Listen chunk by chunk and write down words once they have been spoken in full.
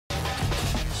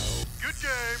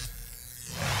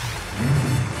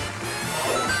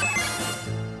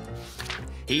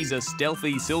He's a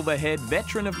stealthy, silver-haired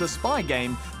veteran of the spy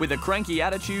game with a cranky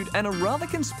attitude and a rather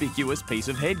conspicuous piece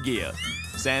of headgear.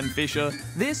 Sam Fisher,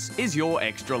 this is your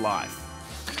extra life.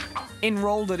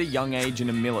 Enrolled at a young age in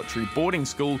a military boarding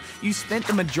school, you spent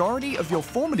the majority of your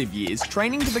formative years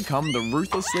training to become the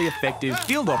ruthlessly effective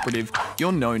field operative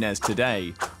you're known as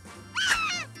today.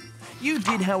 You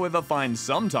did, however, find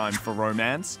some time for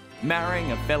romance,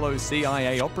 marrying a fellow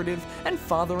CIA operative and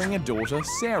fathering a daughter,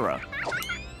 Sarah.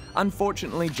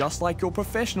 Unfortunately, just like your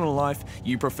professional life,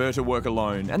 you prefer to work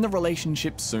alone, and the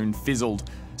relationship soon fizzled.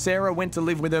 Sarah went to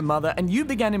live with her mother, and you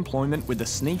began employment with a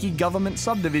sneaky government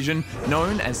subdivision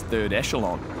known as Third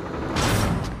Echelon.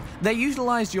 They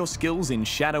utilised your skills in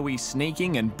shadowy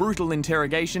sneaking and brutal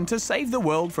interrogation to save the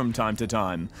world from time to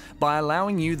time, by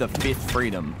allowing you the fifth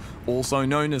freedom, also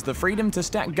known as the freedom to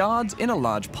stack guards in a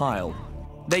large pile.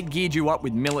 They geared you up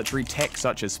with military tech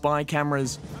such as spy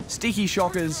cameras, sticky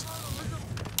shockers,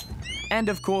 and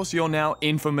of course your now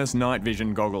infamous night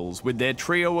vision goggles with their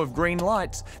trio of green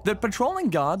lights that patrolling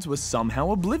guards were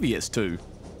somehow oblivious to.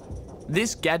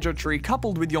 This gadgetry,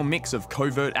 coupled with your mix of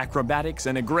covert acrobatics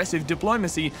and aggressive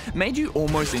diplomacy, made you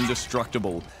almost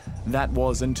indestructible. That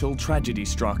was until tragedy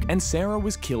struck and Sarah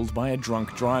was killed by a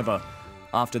drunk driver.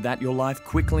 After that, your life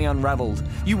quickly unraveled.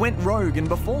 You went rogue, and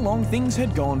before long things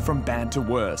had gone from bad to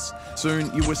worse.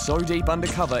 Soon you were so deep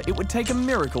undercover it would take a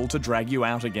miracle to drag you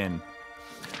out again.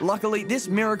 Luckily, this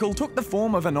miracle took the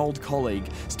form of an old colleague,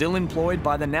 still employed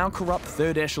by the now corrupt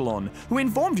Third Echelon, who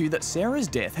informed you that Sarah's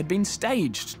death had been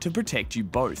staged to protect you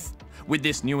both. With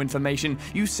this new information,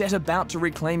 you set about to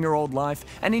reclaim your old life,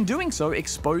 and in doing so,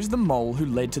 expose the mole who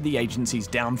led to the agency's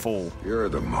downfall. You're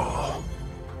the mole.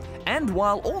 And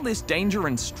while all this danger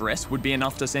and stress would be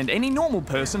enough to send any normal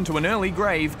person to an early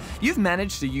grave, you've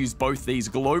managed to use both these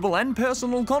global and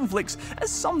personal conflicts as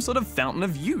some sort of fountain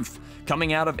of youth,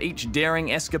 coming out of each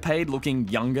daring escapade looking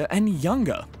younger and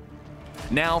younger.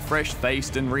 Now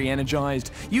fresh-faced and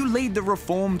re-energized, you lead the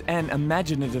reformed and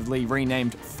imaginatively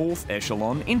renamed Fourth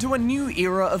Echelon into a new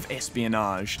era of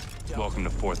espionage. Welcome to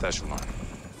Fourth Echelon.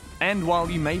 And while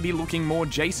you may be looking more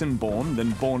Jason-born than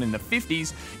born in the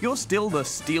 50s, you're still the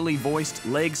steely-voiced,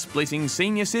 leg-splitting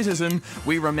senior citizen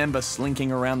we remember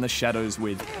slinking around the shadows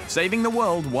with, saving the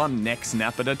world one neck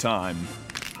snap at a time.